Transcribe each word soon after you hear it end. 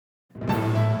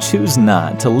choose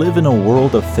not to live in a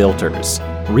world of filters.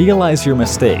 Realize your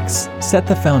mistakes. Set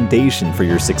the foundation for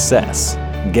your success.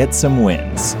 Get some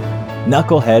wins.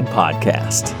 Knucklehead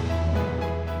Podcast.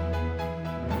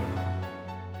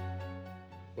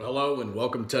 Well, hello and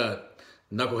welcome to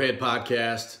Knucklehead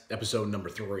Podcast, episode number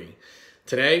 3.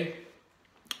 Today,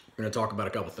 we're going to talk about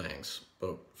a couple things.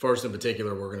 But first, in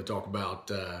particular, we're going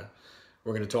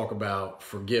to talk about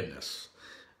forgiveness.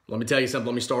 Let me tell you something.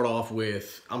 Let me start off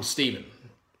with, I'm Steven.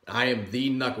 I am the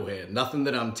knucklehead. Nothing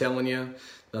that I'm telling you,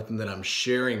 nothing that I'm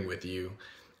sharing with you,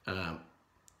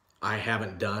 I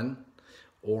haven't done,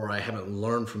 or I haven't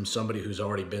learned from somebody who's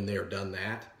already been there, done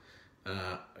that.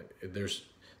 There's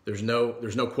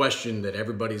no question that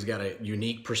everybody's got a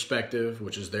unique perspective,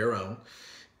 which is their own,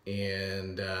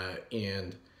 and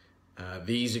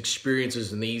these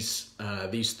experiences and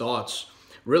these thoughts,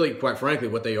 really, quite frankly,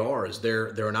 what they are is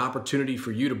they're an opportunity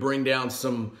for you to bring down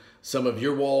some of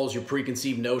your walls, your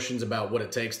preconceived notions about what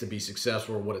it takes to be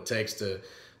successful, or what it takes to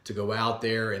go out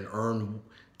there and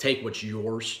take what's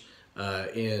yours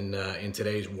in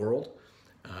today's world.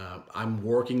 I'm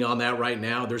working on that right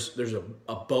now. There's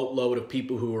a boatload of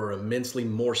people who are immensely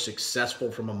more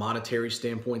successful from a monetary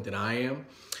standpoint than I am.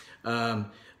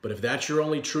 But if that's your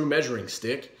only true measuring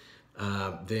stick,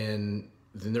 then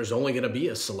there's only going to be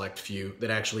a select few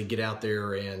that actually get out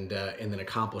there and then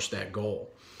accomplish that goal.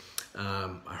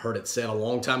 I heard it said a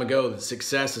long time ago that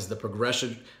success is the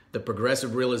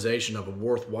progressive realization of a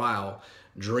worthwhile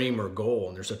dream or goal.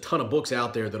 And there's a ton of books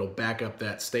out there that'll back up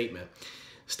that statement,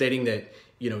 stating that,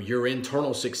 your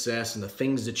internal success and the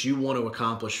things that you want to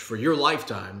accomplish for your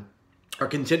lifetime are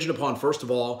contingent upon, first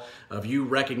of all, of you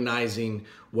recognizing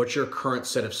what your current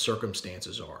set of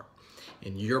circumstances are.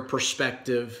 And your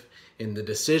perspective and the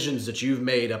decisions that you've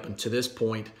made up until this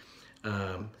point,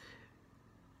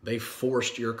 they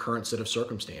forced your current set of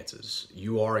circumstances.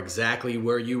 You are exactly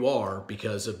where you are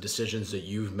because of decisions that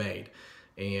you've made.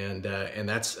 And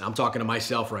I'm talking to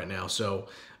myself right now. So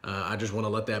I just want to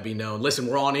let that be known. Listen,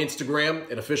 we're on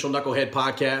Instagram at Official Knucklehead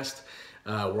Podcast.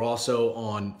 We're also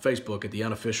on Facebook at the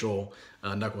Unofficial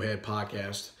Knucklehead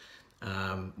Podcast.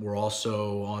 We're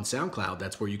also on SoundCloud.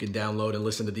 That's where you can download and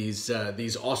listen to these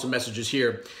awesome messages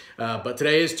here. But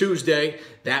today is Tuesday.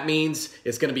 That means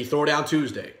it's going to be Throwdown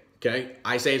Tuesday. Okay,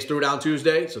 I say it's Throwdown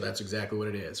Tuesday, so that's exactly what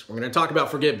it is. We're going to talk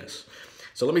about forgiveness.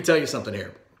 So let me tell you something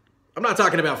here. I'm not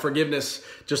talking about forgiveness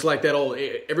just like that old,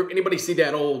 anybody see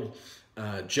that old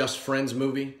Just Friends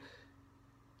movie?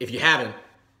 If you haven't,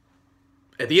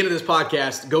 at the end of this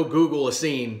podcast, go Google a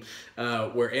scene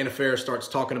where Anna Faris starts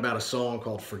talking about a song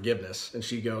called Forgiveness. And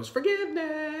she goes,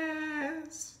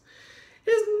 "Forgiveness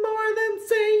is more than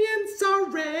saying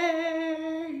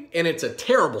sorry." And it's a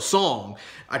terrible song.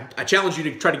 I challenge you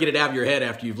to try to get it out of your head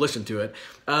after you've listened to it.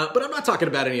 But I'm not talking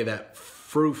about any of that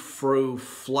frou-frou,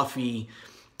 fluffy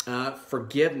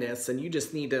forgiveness. And you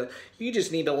just need to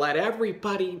let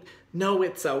everybody know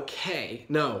it's okay.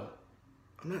 No,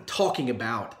 I'm not talking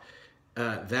about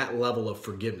that level of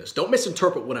forgiveness. Don't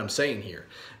misinterpret what I'm saying here.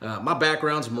 My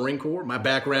background's Marine Corps. My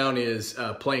background is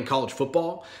playing college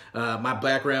football. My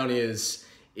background is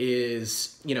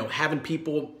having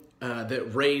people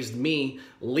that raised me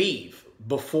leave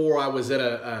before I was at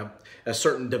a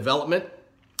certain development,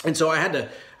 and so I had to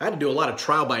do a lot of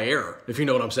trial by error, if you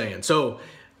know what I'm saying. So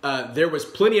there was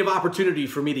plenty of opportunity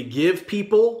for me to give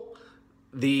people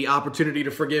the opportunity to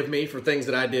forgive me for things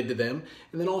that I did to them.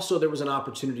 And then also there was an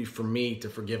opportunity for me to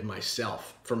forgive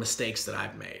myself for mistakes that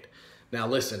I've made. Now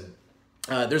listen,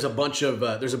 there's a bunch of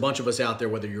us out there,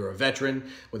 whether you're a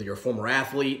veteran, whether you're a former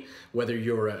athlete, whether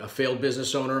you're a failed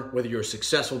business owner, whether you're a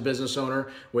successful business owner,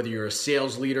 whether you're a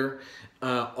sales leader,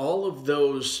 all of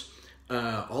those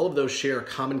share a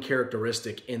common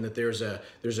characteristic in that there's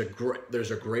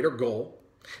a greater goal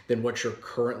than what you're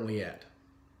currently at.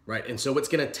 Right? And so it's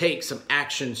going to take some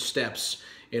action steps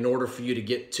in order for you to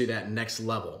get to that next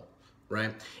level,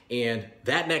 right? And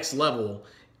that next level,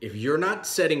 if you're not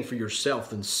setting for yourself,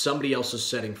 then somebody else is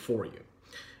setting for you,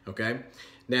 okay?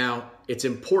 Now, it's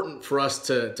important for us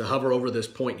to hover over this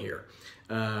point here.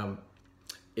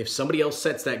 If somebody else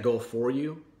sets that goal for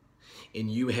you and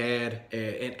you had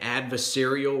an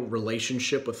adversarial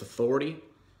relationship with authority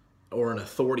or an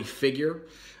authority figure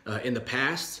in the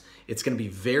past, it's going to be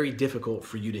very difficult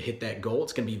for you to hit that goal.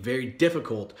 It's going to be very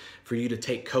difficult for you to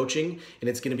take coaching, and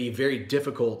it's going to be very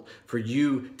difficult for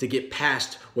you to get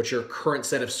past what your current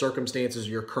set of circumstances or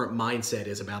your current mindset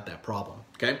is about that problem,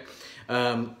 okay?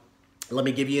 Let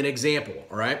me give you an example,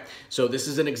 all right? So this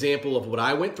is an example of what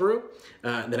I went through.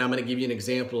 Then I'm going to give you an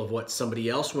example of what somebody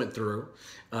else went through,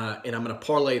 and I'm going to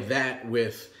parlay that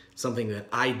with something that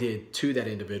I did to that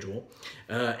individual.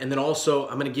 And then also,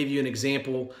 I'm going to give you an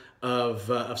example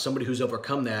of somebody who's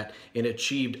overcome that and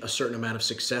achieved a certain amount of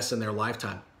success in their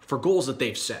lifetime for goals that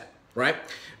they've set, right?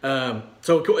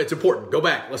 So it's important. Go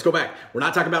back. Let's go back. We're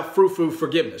not talking about frou-frou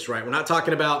forgiveness, right? We're not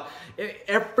talking about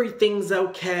everything's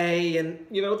okay and,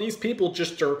 these people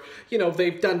just are,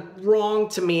 they've done wrong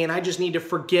to me and I just need to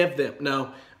forgive them.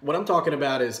 No, what I'm talking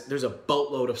about is there's a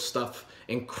boatload of stuff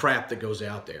and crap that goes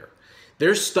out there.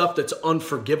 There's stuff that's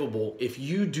unforgivable if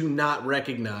you do not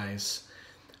recognize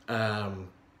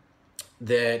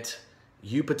that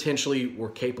you potentially were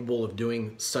capable of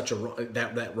doing such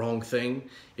that wrong thing.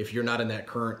 If you're not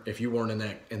if you weren't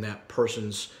in that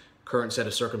person's current set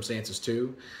of circumstances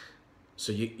too.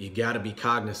 So you got to be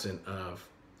cognizant of,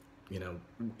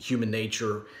 human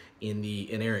nature, in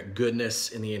the inherent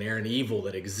goodness and the inherent evil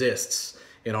that exists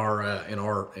in our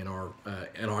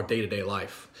day-to-day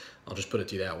life. I'll just put it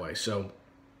to you that way. So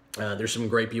there's some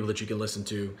great people that you can listen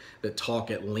to that talk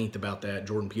at length about that.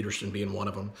 Jordan Peterson being one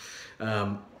of them.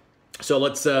 So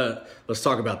let's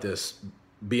talk about this,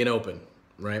 being open,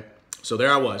 right? So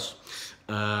there I was.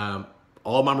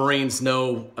 All my Marines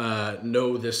know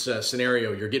this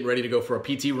scenario. You're getting ready to go for a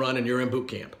PT run and you're in boot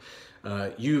camp.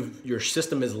 Your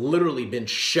system has literally been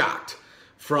shocked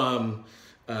from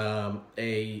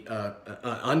an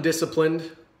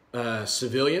undisciplined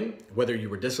civilian, whether you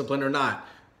were disciplined or not.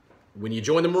 When you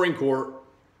join the Marine Corps,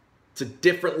 it's a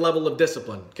different level of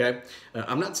discipline, okay?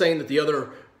 I'm not saying that the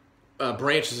other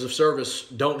branches of service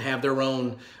don't have their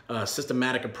own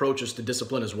systematic approaches to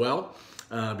discipline as well,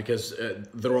 because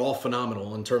they're all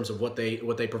phenomenal in terms of what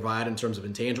they provide in terms of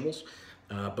intangibles.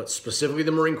 But specifically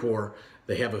the Marine Corps,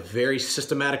 they have a very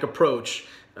systematic approach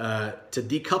to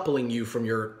decoupling you from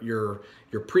your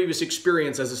previous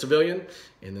experience as a civilian,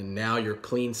 and then now your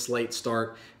clean slate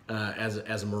start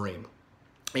as a Marine.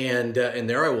 And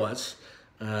there I was.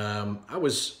 I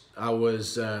was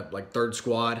like third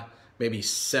squad, maybe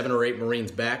 7 or 8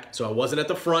 Marines back. So I wasn't at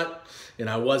the front, and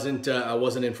I wasn't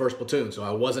in first platoon. So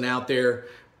I wasn't out there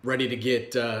ready to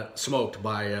get smoked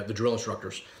by the drill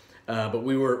instructors. But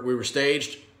we were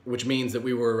staged, which means that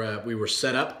we were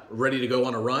set up, ready to go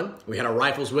on a run. We had our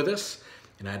rifles with us,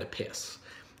 and I had to piss.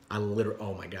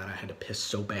 Oh my God, I had to piss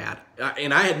so bad.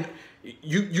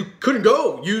 You couldn't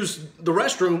go use the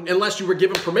restroom unless you were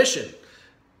given permission.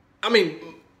 I mean,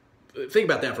 think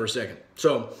about that for a second.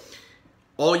 So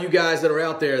all you guys that are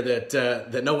out there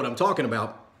that know what I'm talking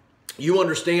about, you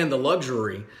understand the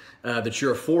luxury that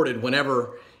you're afforded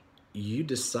whenever you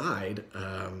decide,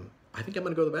 I think I'm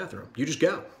going to go to the bathroom. You just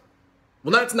go.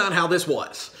 Well, that's not how this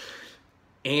was.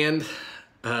 And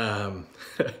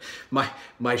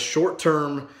my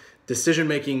short-term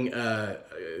decision-making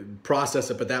process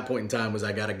up at that point in time was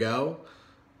I got to go,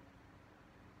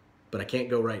 but I can't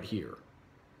go right here,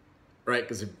 right?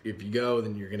 Because if you go,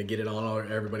 then you're going to get it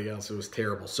on everybody else. It was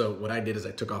terrible. So what I did is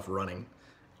I took off running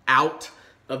out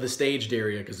of the staged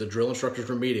area because the drill instructors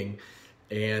were meeting,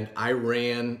 and I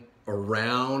ran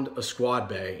around a squad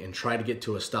bay and tried to get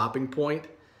to a stopping point.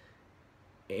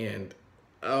 And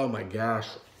oh my gosh,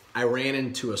 I ran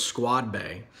into a squad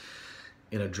bay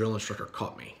and a drill instructor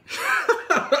caught me.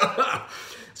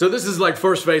 So this is like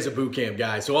first phase of boot camp,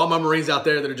 guys. So all my Marines out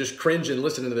there that are just cringing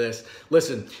listening to this,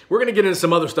 listen, we're going to get into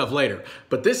some other stuff later,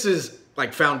 but this is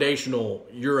like foundational.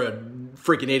 You're a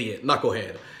freaking idiot,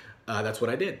 knucklehead. That's what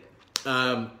I did.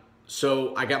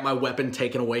 So I got my weapon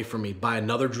taken away from me by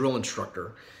another drill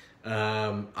instructor.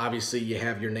 Obviously you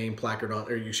have your name placard on,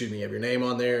 you have your name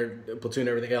on there, platoon,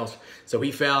 everything else. So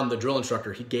he found the drill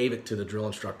instructor. He gave it to the drill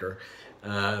instructor.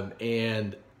 That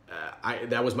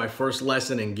was my first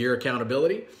lesson in gear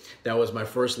accountability. That was my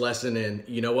first lesson in,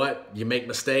 you know what, you make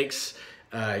mistakes,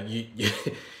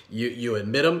 you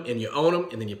admit them and you own them,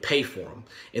 and then you pay for them.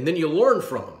 And then you learn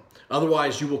from them.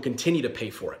 Otherwise you will continue to pay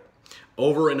for it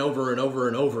over and over and over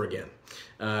and over again.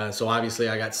 So obviously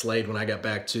I got slayed when I got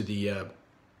back to the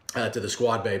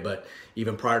squad bay, but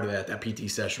even prior to that PT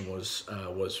session was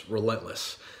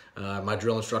relentless. My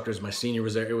drill instructors, my senior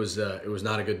was there. It was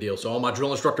not a good deal. So all my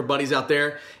drill instructor buddies out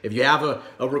there, if you have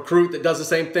a recruit that does the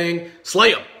same thing,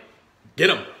 slay them, get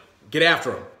them, get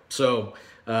after them. So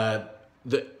the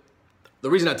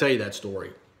reason I tell you that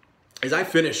story is I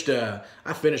finished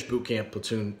boot camp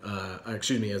platoon,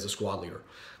 as a squad leader.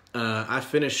 I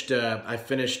finished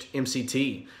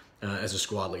MCT as a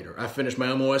squad leader. I finished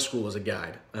my MOS school as a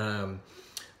guide.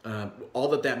 All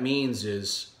that means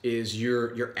is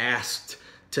you're asked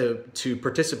to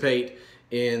participate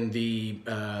in the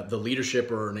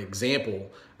leadership or an example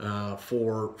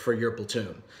for your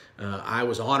platoon. I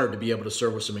was honored to be able to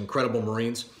serve with some incredible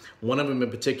Marines. One of them in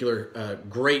particular,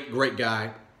 great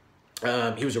guy.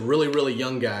 He was a really, really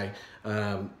young guy.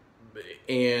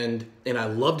 And I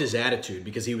loved his attitude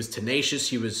because he was tenacious.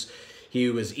 He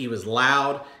was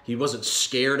loud. He wasn't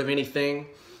scared of anything.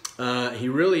 He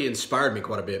really inspired me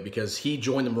quite a bit because he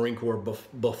joined the Marine Corps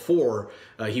before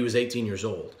he was 18 years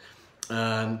old.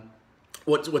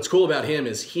 What's cool about him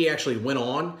is he actually went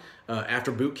on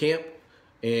after boot camp,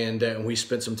 and we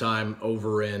spent some time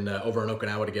over in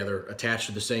Okinawa together, attached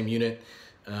to the same unit.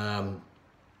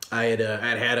 I had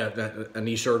a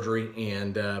knee surgery,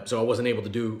 and so I wasn't able to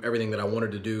do everything that I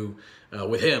wanted to do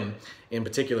with him in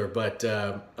particular. But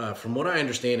from what I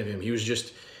understand of him, he was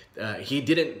just he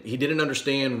didn't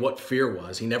understand what fear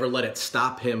was. He never let it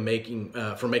stop him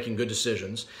from making good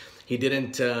decisions. He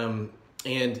didn't,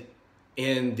 and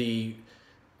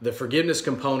the forgiveness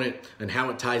component and how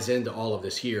it ties into all of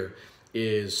this here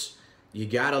is you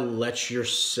gotta let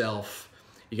yourself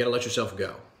go. You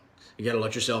gotta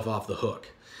let yourself off the hook.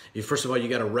 First of all, you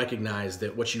got to recognize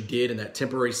that what you did in that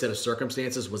temporary set of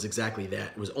circumstances was exactly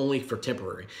that. It was only for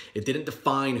temporary. It didn't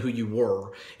define who you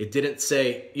were. It didn't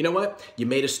say, you know what, you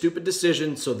made a stupid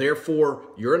decision, so therefore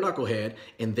you're a knucklehead,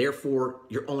 and therefore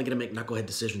you're only going to make knucklehead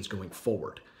decisions going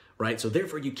forward, right? So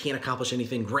therefore you can't accomplish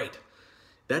anything great.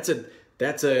 That's a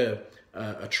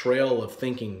trail of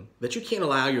thinking that you can't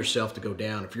allow yourself to go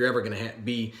down if you're ever going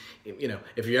to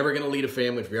if you're ever going to lead a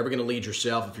family, if you're ever going to lead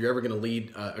yourself, if you're ever going to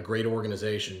lead a great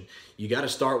organization. You got to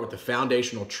start with the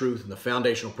foundational truth and the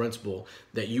foundational principle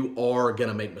that you are going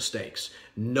to make mistakes.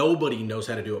 Nobody knows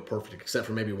how to do it perfect except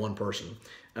for maybe one person.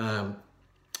 And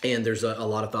there's a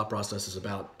lot of thought processes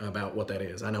about what that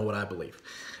is. I know what I believe,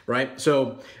 right?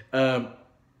 So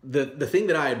the thing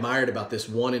that I admired about this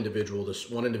one individual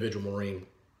Marine,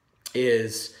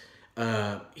 is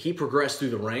he progressed through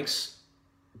the ranks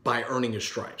by earning his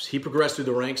stripes. He progressed through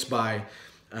the ranks by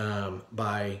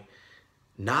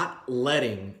not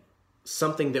letting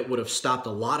something that would have stopped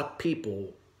a lot of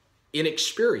people in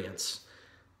experience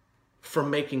from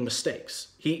making mistakes.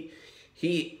 He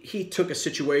took a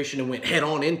situation and went head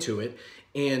on into it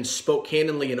and spoke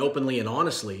candidly and openly and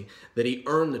honestly that he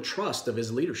earned the trust of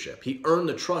his leadership. He earned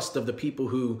the trust of the people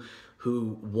who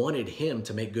wanted him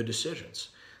to make good decisions.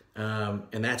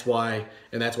 And that's why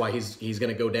he's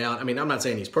going to go down. I mean, I'm not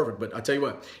saying he's perfect, but I'll tell you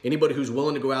what, anybody who's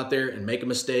willing to go out there and make a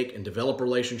mistake and develop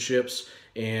relationships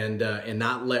and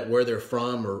not let where they're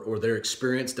from or their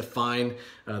experience define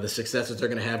the successes they're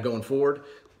going to have going forward,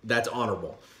 that's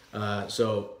honorable.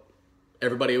 So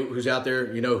everybody who's out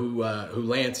there, you know who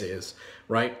Lance is,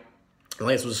 right?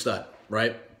 Lance was a stud,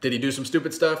 right? Did he do some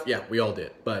stupid stuff? Yeah, we all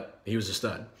did, but he was a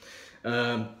stud.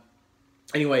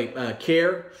 Anyway,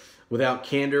 care without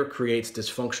candor creates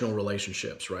dysfunctional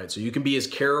relationships, right? So you can be as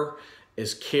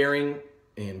caring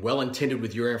and well-intended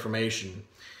with your information,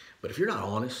 but if you're not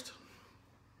honest,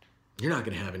 you're not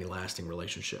going to have any lasting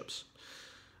relationships.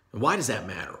 And why does that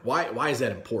matter? Why is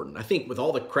that important? I think with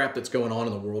all the crap that's going on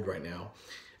in the world right now,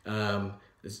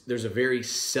 there's a very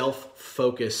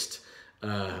self-focused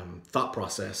thought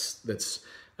process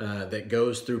that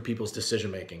goes through people's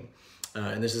decision-making.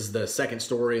 And this is the second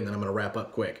story, and then I'm going to wrap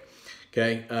up quick.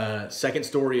 Okay. Second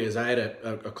story is I had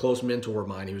a close mentor of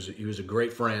mine. He was a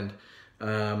great friend.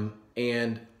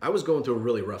 And I was going through a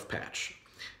really rough patch,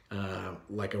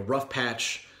 like a rough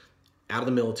patch out of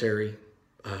the military,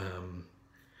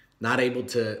 not able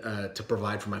to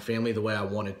provide for my family the way I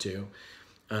wanted to,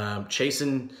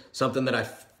 chasing something that I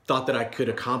thought that I could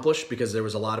accomplish because there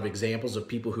was a lot of examples of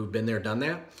people who've been there, done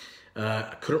that.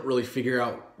 I couldn't really figure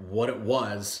out what it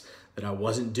was that I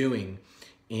wasn't doing.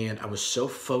 And I was so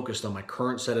focused on my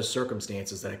current set of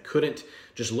circumstances that I couldn't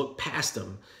just look past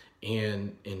them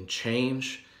and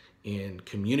change and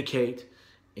communicate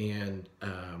and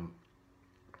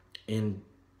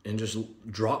just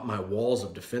drop my walls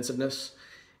of defensiveness.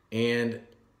 And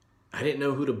I didn't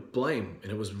know who to blame, and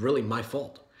it was really my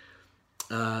fault.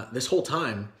 This whole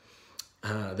time,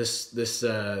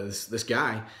 this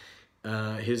guy,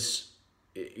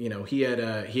 he had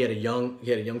a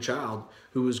young child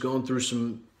who was going through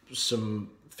some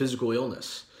physical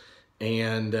illness.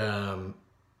 And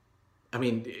I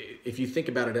mean, if you think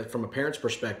about it from a parent's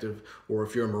perspective, or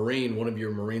if you're a Marine, one of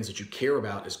your Marines that you care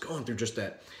about is going through just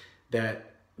that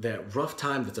rough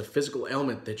time that's a physical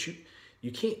ailment that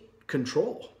you can't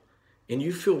control, and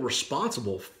you feel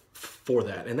responsible for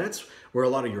that. And that's where a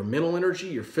lot of your mental energy,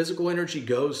 your physical energy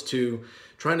goes to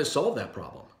trying to solve that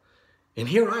problem. And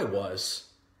here I was,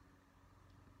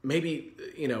 maybe,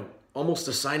 almost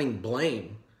assigning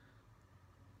blame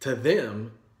to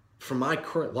them for my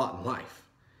current lot in life.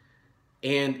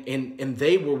 And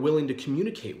they were willing to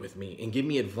communicate with me and give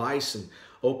me advice and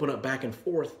open up back and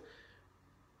forth.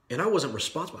 And I wasn't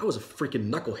responsible. I was a freaking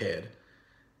knucklehead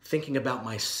thinking about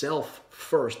myself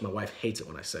first. My wife hates it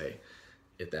when I say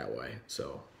it that way.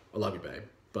 So I love you, babe.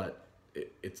 But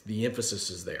it's the emphasis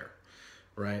is there,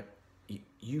 right?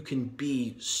 You can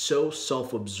be so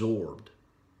self-absorbed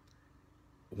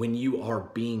when you are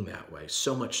being that way,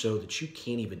 so much so that you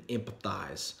can't even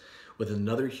empathize with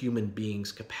another human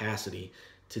being's capacity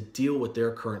to deal with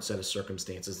their current set of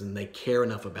circumstances, and they care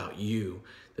enough about you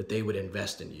that they would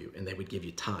invest in you, and they would give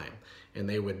you time, and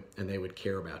they would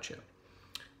care about you.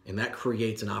 And that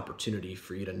creates an opportunity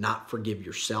for you to not forgive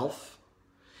yourself,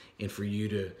 and for you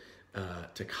to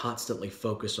constantly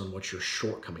focus on what your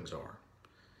shortcomings are.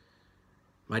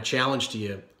 My challenge to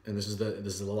you, and this is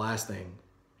the last thing,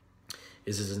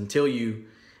 is until you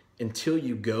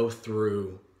go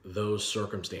through those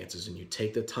circumstances and you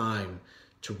take the time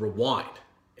to rewind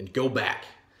and go back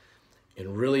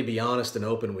and really be honest and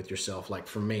open with yourself. Like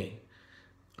for me,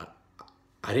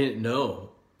 I didn't know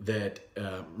that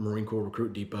Marine Corps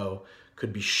Recruit Depot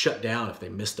could be shut down if they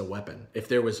missed a weapon. If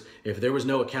there was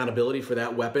no accountability for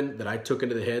that weapon that I took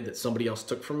into the head that somebody else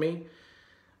took from me,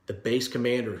 the base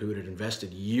commander who had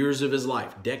invested years of his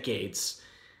life, decades,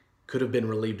 could have been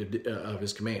relieved of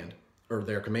his command or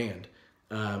their command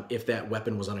if that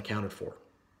weapon was unaccounted for.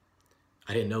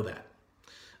 I didn't know that.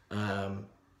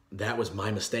 That was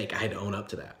my mistake. I had to own up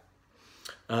to that.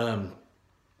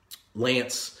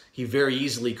 Lance, he very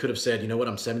easily could have said, you know what,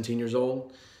 I'm 17 years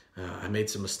old. I made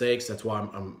some mistakes. That's why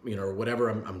I'm or whatever.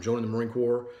 I'm joining the Marine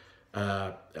Corps.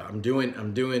 I'm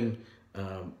doing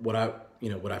what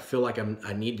I feel like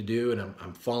I need to do, and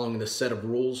I'm following this set of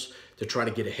rules to try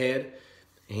to get ahead.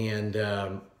 And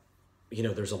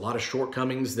there's a lot of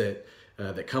shortcomings that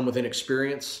come with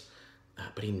inexperience,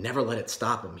 but he never let it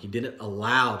stop him. He didn't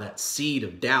allow that seed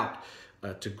of doubt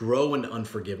to grow into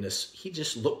unforgiveness. He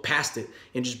just looked past it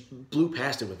and just blew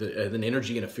past it with an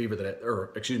energy and a fever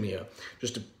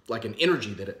like an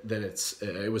energy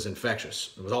it was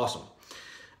infectious. It was awesome.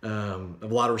 I have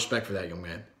a lot of respect for that young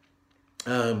man.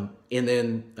 And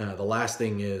then the last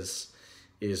thing is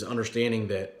understanding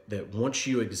that once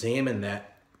you examine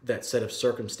that set of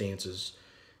circumstances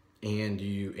and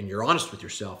you're honest with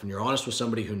yourself and you're honest with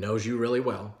somebody who knows you really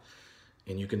well,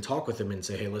 and you can talk with them and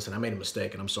say, hey, listen, I made a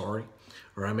mistake and I'm sorry,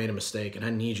 or I made a mistake and I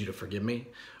need you to forgive me,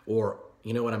 or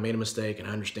you know what, I made a mistake and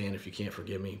I understand if you can't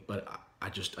forgive me, but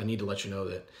I need to let you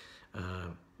know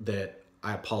that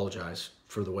I apologize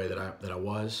for the way that I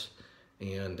was,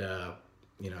 and I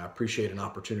appreciate an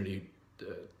opportunity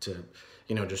to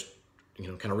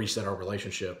kind of reset our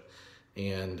relationship,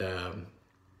 and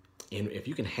if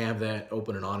you can have that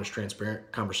open and honest,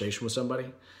 transparent conversation with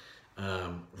somebody,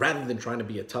 rather than trying to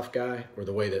be a tough guy, or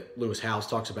the way that Lewis Howes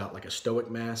talks about like a stoic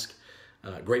mask.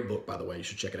 Great book, by the way, you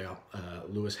should check it out.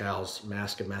 Lewis Howes'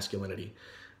 Mask of Masculinity.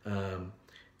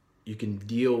 You can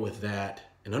deal with that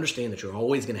and understand that you're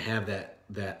always going to have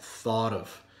that thought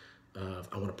of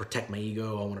I want to protect my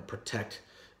ego. I want to protect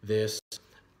this.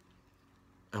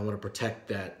 I want to protect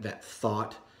that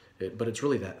thought. But it's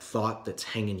really that thought that's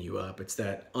hanging you up. It's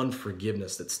that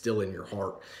unforgiveness that's still in your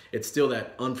heart. It's still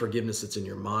that unforgiveness that's in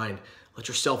your mind. Let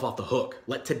yourself off the hook.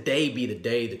 Let today be the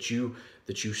day that you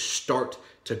start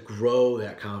to grow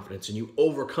that confidence and you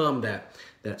overcome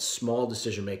that small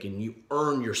decision making. You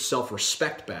earn your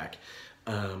self-respect back,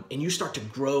 and you start to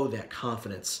grow that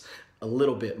confidence a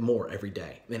little bit more every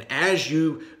day. And as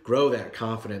you grow that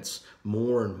confidence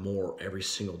more and more every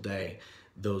single day,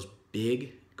 those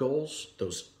big goals,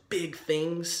 those big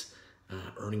things,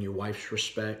 earning your wife's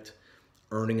respect,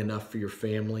 earning enough for your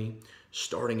family,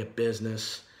 starting a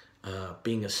business,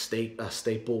 being a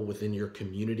staple within your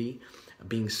community,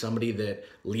 being somebody that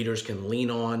leaders can lean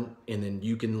on, and then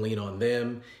you can lean on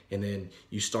them, and then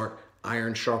you start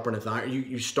iron sharpeneth iron.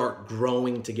 You start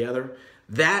growing together.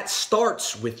 That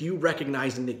starts with you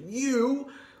recognizing that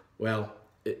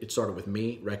it started with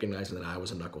me recognizing that I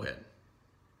was a knucklehead.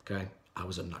 Okay? I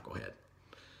was a knucklehead.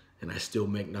 And I still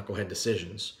make knucklehead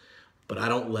decisions, but I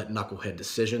don't let knucklehead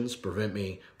decisions prevent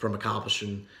me from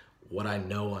accomplishing what I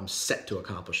know I'm set to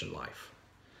accomplish in life.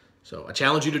 So I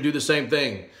challenge you to do the same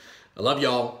thing. I love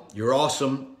y'all. You're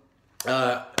awesome.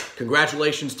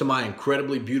 Congratulations to my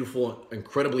incredibly beautiful,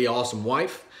 incredibly awesome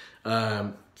wife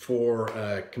for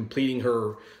completing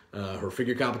her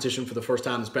figure competition for the first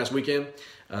time this past weekend.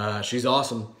 She's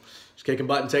awesome. She's kicking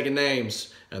butt and taking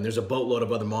names. And there's a boatload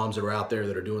of other moms that are out there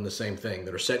that are doing the same thing,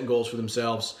 that are setting goals for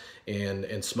themselves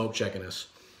and smoke checking us.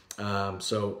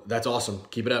 So that's awesome.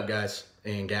 Keep it up, guys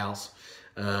and gals.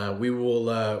 We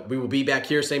will be back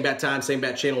here, same bat time, same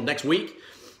bat channel next week.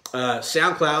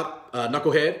 SoundCloud,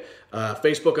 Knucklehead,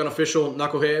 Facebook Unofficial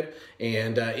Knucklehead,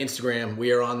 and Instagram,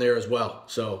 we are on there as well.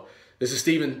 So this is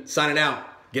Steven signing out.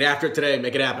 Get after it today.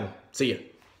 Make it happen. See ya.